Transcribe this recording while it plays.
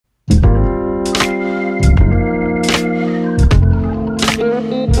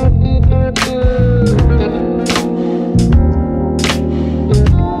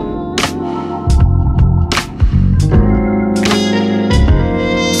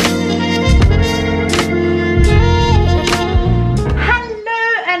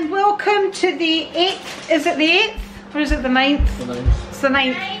Is it the 8th or is it the 9th? The 9th. It's the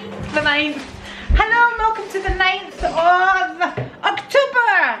 9th. The 9th. Hello and welcome to the 9th of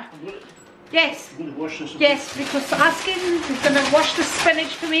October. Yes. I'm going to wash this. Yes, because asking is going to wash the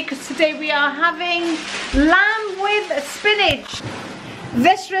spinach for me because today we are having lamb with spinach.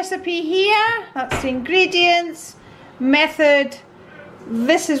 This recipe here, that's the ingredients, method.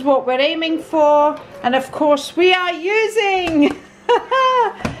 This is what we're aiming for, and of course we are using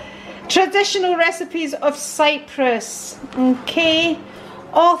traditional recipes of Cyprus. Okay,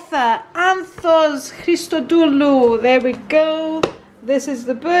 author Anthos Christodoulou. There we go. This is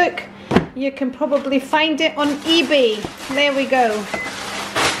the book. You can probably find it on eBay. There we go.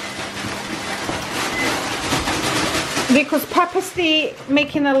 Because purposely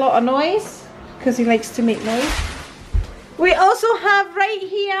making a lot of noise, because he likes to make noise. We also have right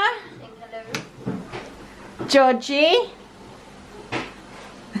here Georgie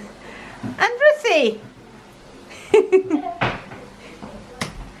and Ruthie.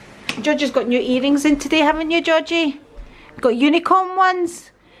 Georgie's got new earrings in today, haven't you, Georgie? Got unicorn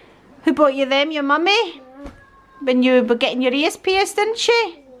ones. Who bought you them? Your mummy? When you were getting your ears pierced, didn't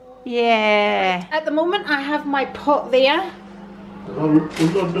she? Yeah. At the moment I have my pot there.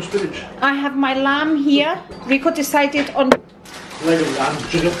 The spinach. I have my lamb here. Rico decided on Leg of lamb,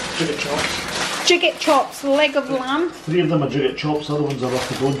 jigget chops. jigget chops, leg of lamb. 3 of them are jigget chops, the other ones are off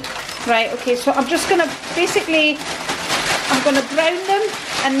the bone. Right, okay, so I'm just gonna basically, I'm gonna brown them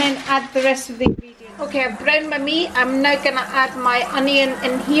and then add the rest of the ingredients. Okay, I've browned my meat. I'm now gonna add my onion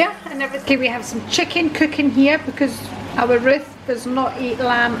in here and everything. Okay, we have some chicken cooking here because our Ruth does not eat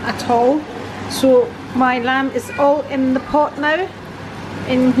lamb at all. So my lamb is all in the pot now,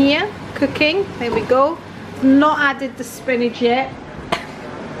 in here, cooking. There we go. Not added the spinach yet.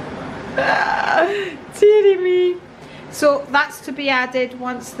 Dearie me. So that's to be added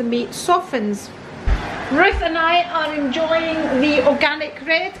once the meat softens. Ruth and I are enjoying the organic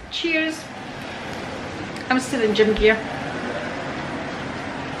red. Cheers. I'm still in gym gear.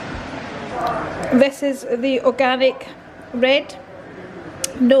 This is the organic red.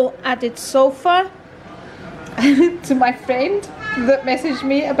 No added sulfur. To my friend that messaged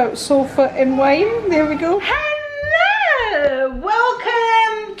me about sulfur in wine. There we go. Hello!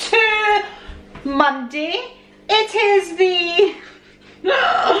 Welcome to Monday. It is the...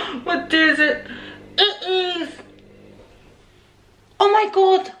 what day is it? It is... oh my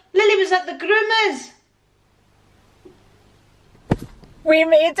god! Lily was at the groomers! We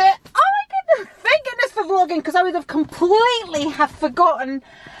made it! Oh my goodness! Thank goodness for vlogging, because I would have completely forgotten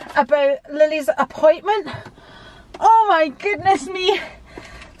about Lily's appointment. Oh my goodness me!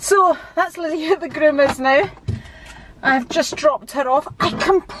 So that's Lily at the groomers now. I've just dropped her off. I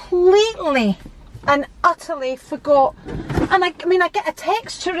completely and utterly forgot. And I mean, I get a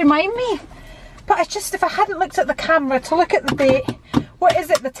text to remind me, but it's just, if I hadn't looked at the camera to look at the date, what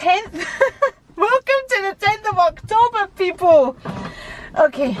is it, the 10th? Welcome to the 10th of October, people.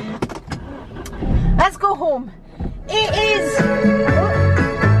 Okay, let's go home. It is,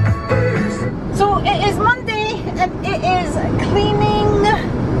 so it is Monday and it is cleaning.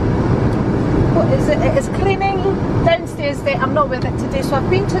 What is it? It is cleaning downstairs day. I'm not with it today, so I've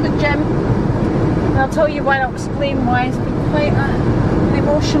been to the gym. And I'll tell you why, I'll explain why. It's been quite an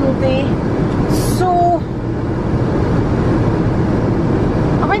emotional day. So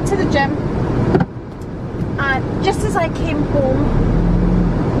I went to the gym and just as I came home,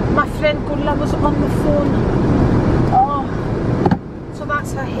 my friend Gola was on the phone. Oh, so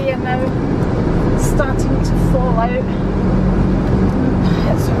that's her hair now starting to fall out.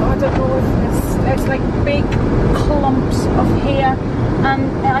 It's, I don't know if it's like big clumps of hair,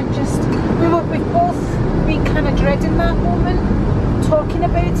 and I just, we've both been kind of dreading that moment, talking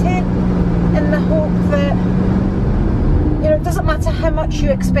about it, in the hope that, you know, it doesn't matter how much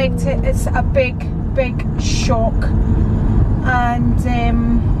you expect it, it's a big shock. And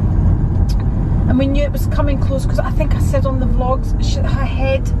we knew it was coming close because I think I said on the vlogs, her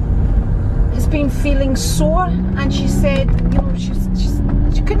head has been feeling sore, and she said, you know,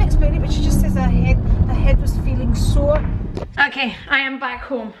 she couldn't explain it, but she just says her head was feeling sore. Okay, I am back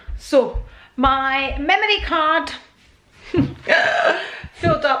home. So my memory card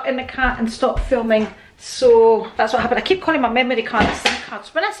filled up in the car and stopped filming. So that's what happened. I keep calling my memory card a SIM card.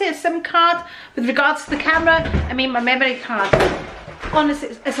 So when I say a SIM card with regards to the camera, I mean my memory card. Honestly,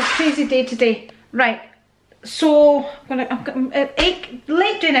 it's a crazy day today. Right. So I'm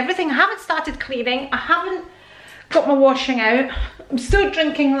late doing everything. I haven't started cleaning. I haven't got my washing out. I'm still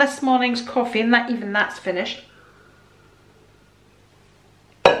drinking this morning's coffee, and that's finished.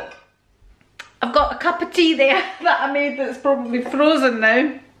 I've got a cup of tea there that I made that's probably frozen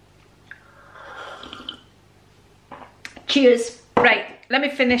now. Cheers. Right, let me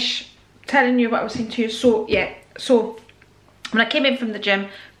finish telling you what I was saying to you. So yeah, so when I came in from the gym,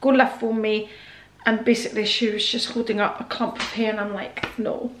 Gola phoned me and basically she was just holding up a clump of hair and I'm like,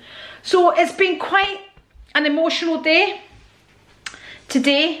 no. So it's been quite an emotional day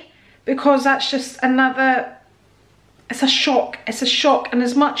today because that's just another, it's a shock, and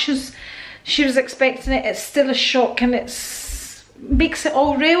as much as she was expecting it, it's still a shock, and it's makes it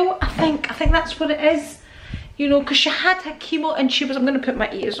all real. I think that's what it is, you know, because she had her chemo and she was, I'm going to put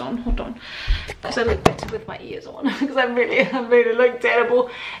my ears on, hold on, because I look better with my ears on because I really look terrible.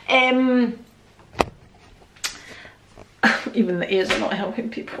 Even the ears are not helping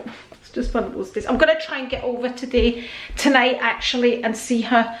people. It's just one of those days. I'm going to try and get over tonight actually, and see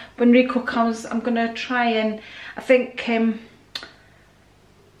her when Rico comes. I'm going to try and, I think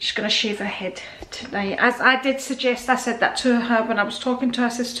she's going to shave her head tonight. As I did suggest, I said that to her when I was talking to her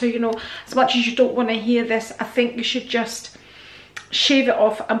sister, you know, as much as you don't want to hear this, I think you should just shave it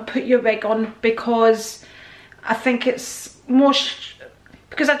off and put your wig on, because I think it's more,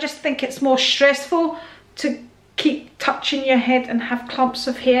 because I just think it's more stressful to keep touching your head and have clumps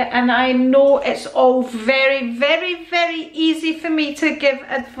of hair. And I know it's all very easy for me to give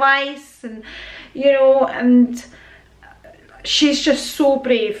advice, and you know, and she's just so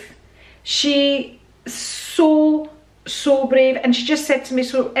brave. She so brave, and she just said to me,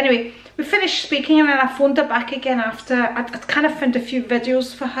 so anyway, we finished speaking and then I phoned her back again after. I'd kind of found a few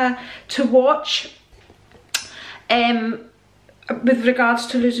videos for her to watch with regards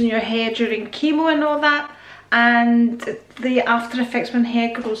to losing your hair during chemo and all that, and the after effects when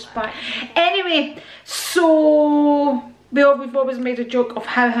hair grows back. Anyway, so we've always made a joke of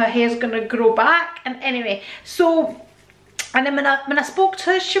how her hair's gonna grow back, and anyway, so, and then when I spoke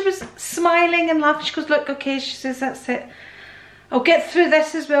to her, she was smiling and laughing. She goes, look, okay, she says, that's it, I'll get through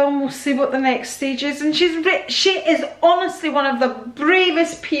this as well and we'll see what the next stage is. And she is honestly one of the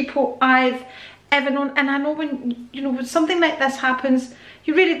bravest people I've ever known. And I know when, you know, when something like this happens,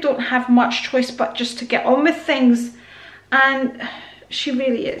 you really don't have much choice but just to get on with things, and she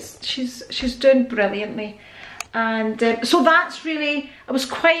really is. She's doing brilliantly, and so that's really,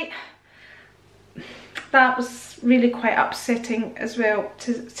 that was really quite upsetting as well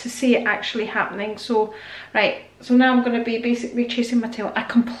to see it actually happening. So right, so now I'm going to be basically chasing my tail. I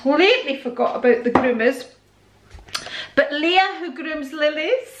completely forgot about the groomers, but Leah, who grooms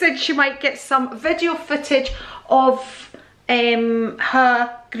Lily, said she might get some video footage of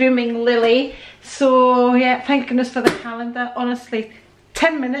her grooming Lily. So yeah, thank goodness for the calendar. Honestly,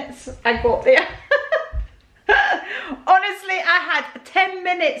 10 minutes I got there. Honestly, I had 10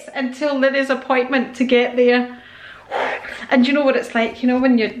 minutes until Lily's appointment to get there. And you know what it's like, you know,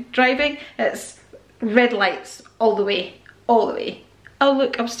 when you're driving, it's red lights all the way. Oh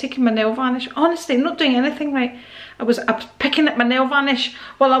look, I was taking my nail varnish. Honestly, I'm not doing anything right. I was picking at my nail varnish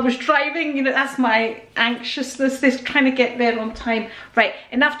while I was driving. You know, that's my anxiousness, this trying to get there on time. Right,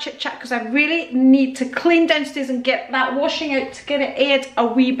 enough chit chat, because I really need to clean downstairs and get that washing out to get it aired a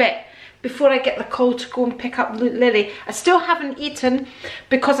wee bit before I get the call to go and pick up Lily. I still haven't eaten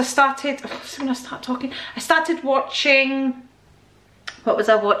because I started, so when I start talking, I started watching, what was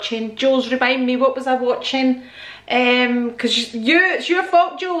I watching? Jules, remind me, what was I watching? Because it's your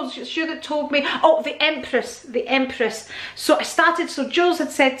fault, Jules, it's you that told me. Oh, the Empress. So I started, so Jules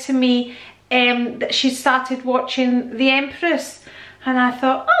had said to me that she started watching the Empress, and I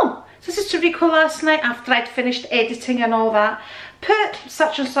thought, oh, this is to Rico last night after I'd finished editing and all that. Put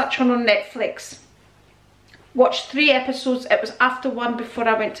such and such on Netflix. Watched 3 episodes. It was after 1 before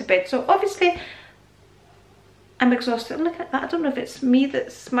I went to bed. So obviously I'm exhausted. Look at that. I don't know if it's me,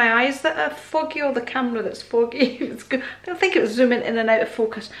 that's my eyes that are foggy, or the camera that's foggy. It's good. I don't think it was zooming in and out of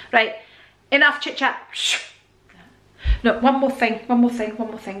focus. Right, enough chit chat. No, one more thing.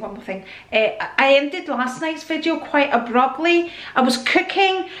 I ended last night's video quite abruptly. I was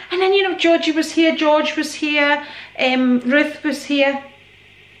cooking, and then, you know, George was here, Ruth was here.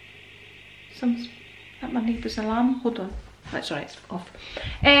 That my neighbour's alarm, hold on. That's alright, it's off.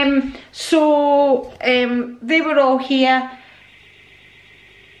 They were all here.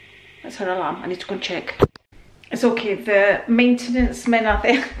 That's her alarm, I need to go and check. It's okay, the maintenance men are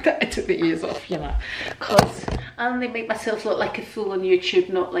there. I took the ears off, you know, because I only make myself look like a fool on YouTube,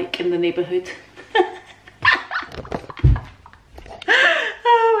 not like in the neighbourhood.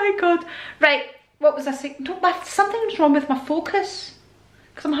 Oh my god. Right, what was I saying? Something's wrong with my focus,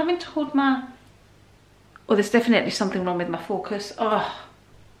 because I'm having to hold my... Oh, there's definitely something wrong with my focus. Oh.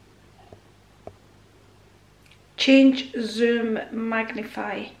 Change, zoom,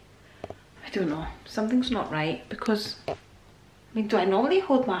 magnify. I don't know. Something's not right, because... I mean, do I normally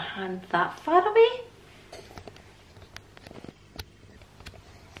hold my hand that far away?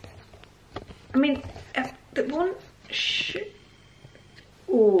 I mean, if it won't shoot.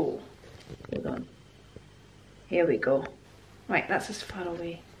 Oh, hold on. Here we go. Right, that's as far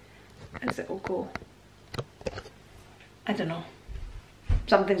away as it will go. I don't know.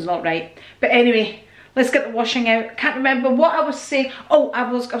 Something's not right. But anyway, let's get the washing out. I can't remember what I was saying. Oh, I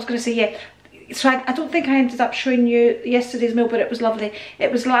was going to say, yeah. So I don't think I ended up showing you yesterday's meal, but it was lovely.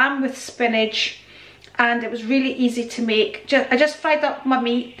 It was lamb with spinach, and it was really easy to make. I just fried up my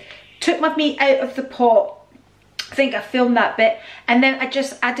meat, took my meat out of the pot. I think I filmed that bit, and then I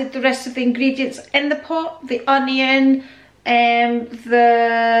just added the rest of the ingredients in the pot. The onion,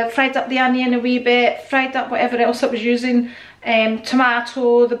 fried up the onion a wee bit, fried up whatever else I was using,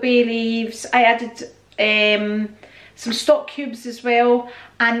 tomato, the bay leaves. I added some stock cubes as well,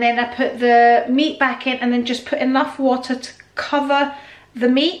 and then I put the meat back in, and then just put enough water to cover the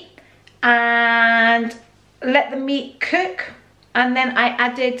meat and let the meat cook. And then I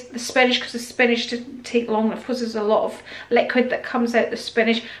added the spinach, because the spinach didn't take long. Of course, there's a lot of liquid that comes out the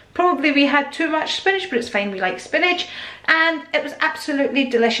spinach. Probably we had too much spinach, but it's fine, we like spinach. And it was absolutely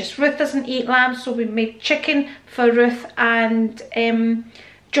delicious. Ruth doesn't eat lamb, so we made chicken for Ruth and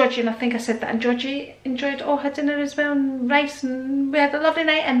Georgie, and I think I said that, and Georgie enjoyed all her dinner as well, and rice, and we had a lovely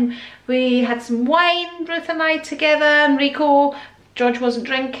night, and we had some wine, Ruth and I together, and Rico. George wasn't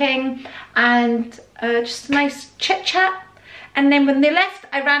drinking, and just a nice chit chat. And then when they left,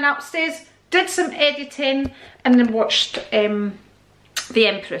 I ran upstairs, did some editing, and then watched The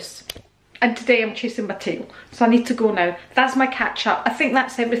Empress. And today I'm chasing my tail, so I need to go now. That's my catch up. I think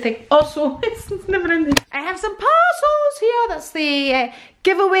that's everything. Also, it's never ending. I have some parcels here. That's the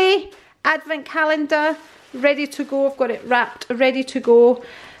giveaway advent calendar, ready to go. I've got it wrapped, ready to go.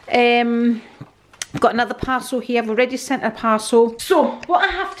 I've got another parcel here. I've already sent a parcel. So what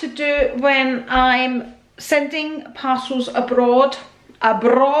I have to do when I'm sending parcels abroad,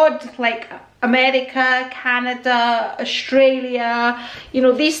 like America, Canada, Australia, you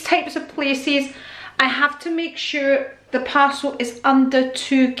know, these types of places, I have to make sure the parcel is under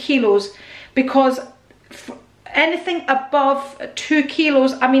 2 kilos, because anything above 2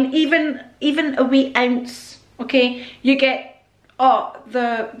 kilos, I mean, even a wee ounce, okay, you get, oh,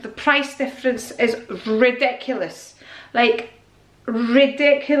 the price difference is ridiculous, like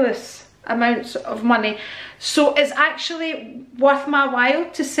ridiculous amounts of money. So it's actually worth my while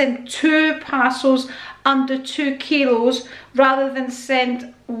to send 2 parcels under 2 kilos rather than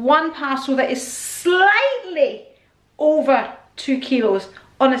send 1 parcel that is slightly over 2 kilos.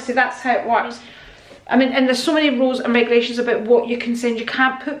 Honestly, that's how it works. I mean, and there's so many rules and regulations about what you can send. You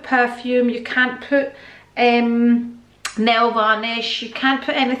can't put perfume, you can't put nail varnish, you can't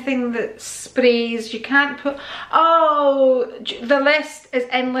put anything that sprays, you can't put, oh, the list is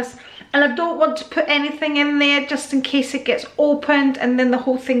endless. And I don't want to put anything in there just in case it gets opened and then the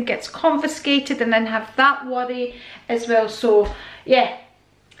whole thing gets confiscated, and then have that worry as well. So yeah,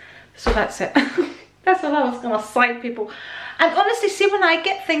 so that's it. That's all I was gonna say, people. And honestly, see, when I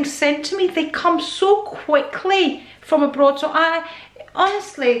get things sent to me, they come so quickly from abroad. So I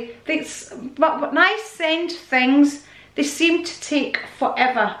honestly, but when I send things, they seem to take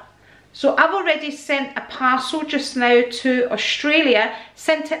forever. So I've already sent a parcel just now to Australia,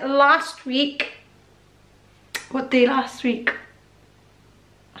 sent it last week. What day last week?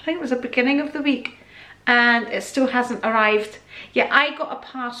 I think it was the beginning of the week, and it still hasn't arrived. Yeah, I got a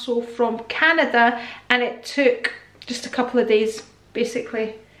parcel from Canada and it took just a couple of days,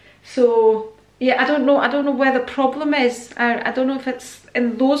 basically. So yeah, I don't know where the problem is. I don't know if it's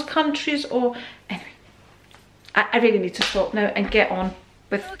in those countries or anyway. I really need to stop now and get on.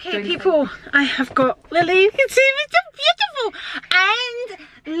 Okay, people, I have got Lily. You can see it's so beautiful. And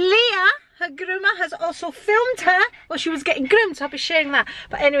Leah, her groomer, has also filmed her while she was getting groomed, so I'll be sharing that.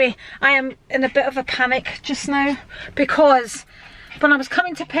 But anyway, I am in a bit of a panic just now, because when I was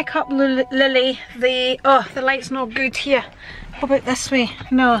coming to pick up Lily, the light's not good here. How about this way?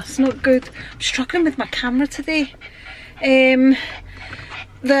 No, it's not good. I'm struggling with my camera today. There's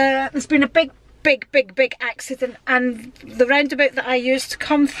been a big accident, and the roundabout that I used to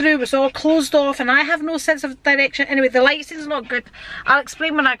come through was all closed off, and I have no sense of direction. Anyway, the lighting's not good. I'll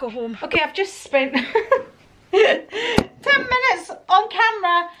explain when I go home. Okay, I've just spent 10 minutes on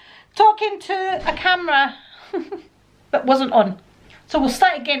camera talking to a camera that wasn't on. So we'll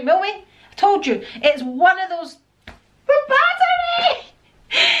start again, will we? I told you, it's one of those battery.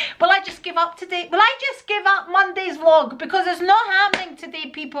 Will I just give up today? Will I just give up Monday's vlog because it's not happening today,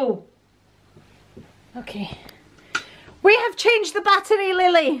 people? Okay, we have changed the battery,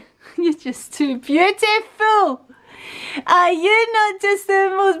 Lily. You're just too beautiful. Are you not just the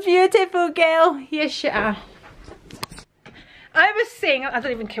most beautiful girl? Yes, you are. I was saying, I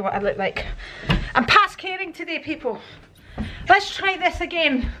don't even care what I look like. I'm past caring today, people. Let's try this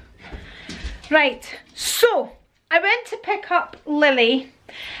again. Right, so I went to pick up Lily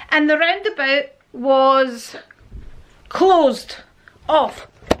and the roundabout was closed off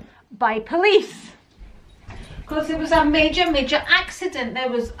by police. Because it was a major accident. It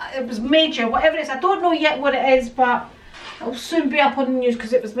was major, whatever it is. I don't know yet what it is, but it'll soon be up on the news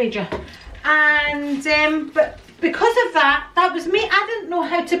because it was major. And but because of that, that was me. I didn't know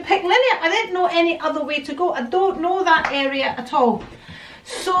how to pick Lily up. I didn't know any other way to go. I don't know that area at all.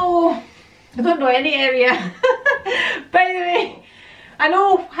 So I don't know any area. By the way, I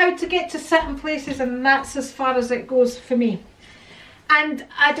know how to get to certain places, and that's as far as it goes for me. And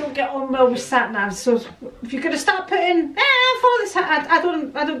I don't get on well with sat navs, so if you're gonna start putting, follow the sat, I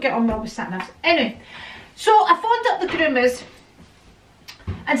don't get on well with sat navs. Anyway, so I phoned up the groomers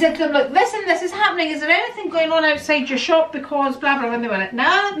and said to them, look, this and this is happening. Is there anything going on outside your shop? Because blah blah. And they were like,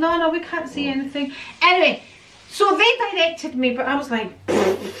 no, we can't see anything. Anyway, so they directed me, but I was like,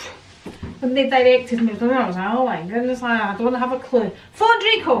 when they directed me, I was like, oh my goodness, I don't have a clue. Phoned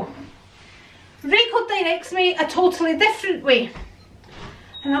Rico. Rico directs me a totally different way.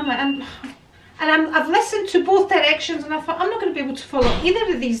 And I'm like, I've listened to both directions, and I thought, I'm not going to be able to follow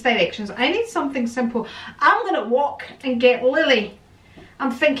either of these directions. I need something simple. I'm going to walk and get Lily.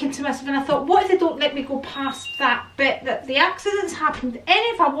 I'm thinking to myself, and I thought, what if they don't let me go past that bit that the accidents happened? Any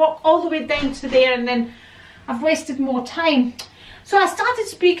if I walk all the way down to there, and then I've wasted more time. So I started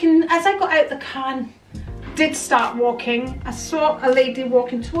speaking. As I got out the car and did start walking, I saw a lady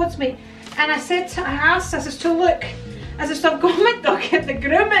walking towards me, and I asked her to look. As I said, I've got my dog at the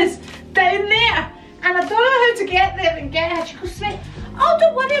groomers down there, and I don't know how to get there and get her. She goes to me, oh,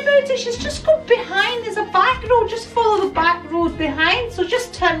 don't worry about it, she's just got behind, there's a back road, just follow the back road behind, so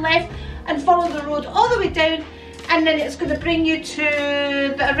just turn left and follow the road all the way down, and then it's going to bring you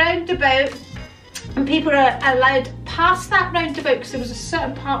to the roundabout, and people are allowed past that roundabout because there was a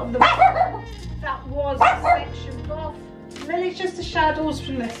certain part of the road that was sectioned off. Lily's just the shadows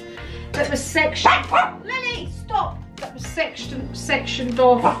from this. That was sectioned. Lily, stop! That was sectioned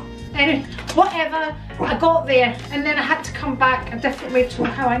off. Anyway, whatever. I got there, and then I had to come back a different way to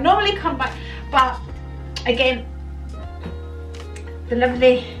how I normally come back. But again, the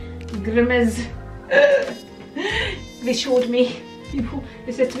lovely groomers, they showed me. People,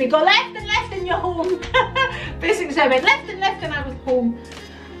 they said to me, go left and you're home. Basically, so I went left and I was home.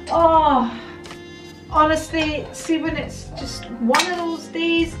 Oh, honestly, see, when it's just one of those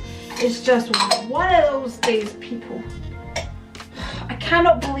days, it's just one of those days, people. I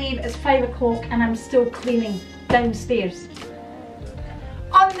cannot believe it's 5 o'clock and I'm still cleaning downstairs.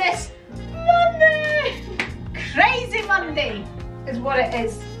 On this Monday! Crazy Monday is what it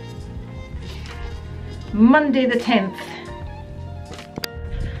is. Monday the 10th.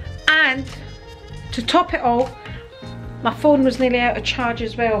 And to top it all, my phone was nearly out of charge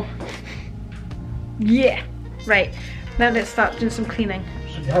as well. Yeah, right. Now let's start doing some cleaning.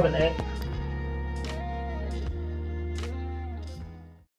 So you haven't ate?